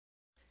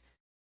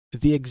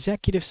The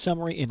executive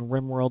summary in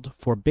RimWorld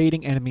for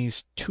baiting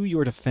enemies to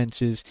your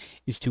defenses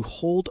is to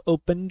hold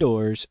open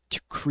doors to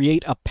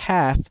create a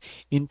path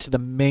into the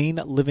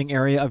main living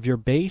area of your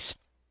base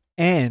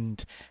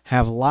and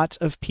have lots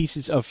of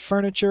pieces of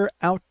furniture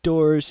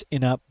outdoors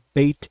in a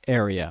bait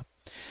area.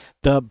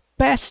 The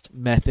best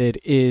method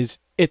is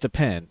it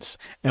depends,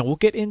 and we'll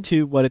get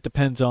into what it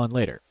depends on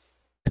later.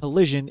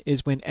 Collision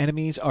is when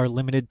enemies are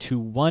limited to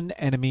one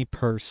enemy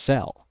per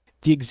cell.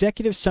 The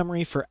executive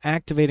summary for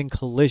activating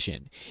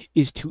collision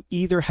is to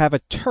either have a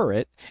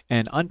turret,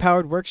 and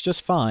unpowered works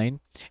just fine,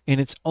 in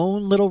its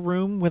own little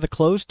room with a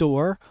closed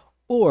door,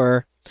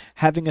 or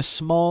having a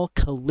small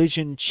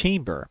collision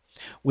chamber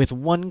with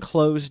one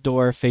closed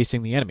door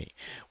facing the enemy.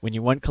 When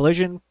you want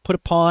collision, put a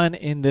pawn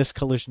in this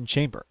collision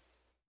chamber.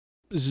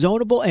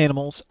 Zonable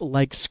animals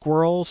like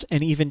squirrels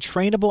and even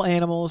trainable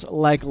animals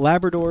like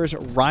Labradors,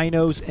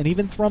 rhinos, and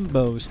even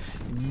thrumbos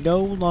no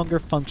longer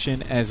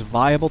function as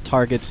viable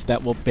targets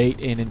that will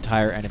bait in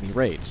entire enemy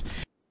raids.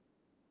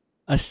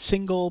 A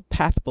single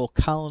Pathable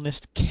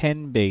colonist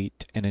can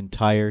bait an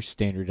entire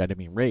standard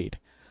enemy raid.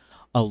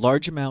 A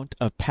large amount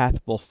of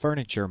Pathable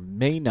furniture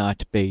may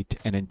not bait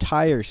an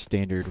entire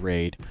standard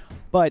raid,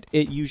 but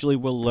it usually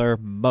will lure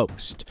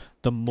most.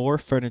 The more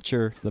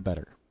furniture, the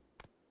better.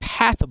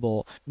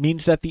 Pathable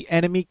means that the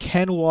enemy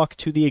can walk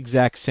to the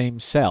exact same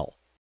cell.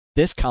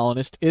 This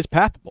colonist is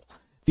pathable.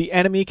 The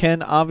enemy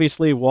can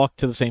obviously walk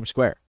to the same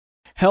square.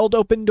 Held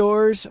open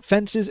doors,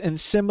 fences, and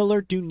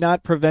similar do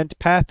not prevent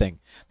pathing.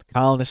 The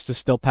colonist is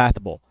still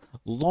pathable.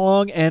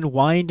 Long and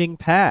winding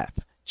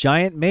path,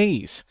 giant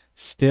maze,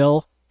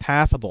 still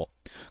pathable.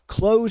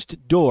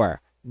 Closed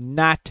door,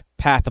 not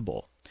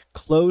pathable.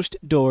 Closed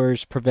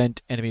doors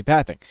prevent enemy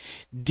pathing.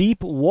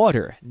 Deep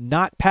water,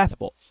 not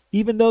pathable.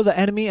 Even though the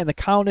enemy and the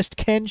colonist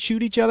can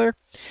shoot each other,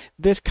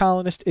 this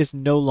colonist is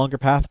no longer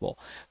pathable.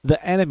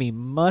 The enemy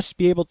must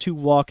be able to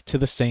walk to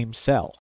the same cell.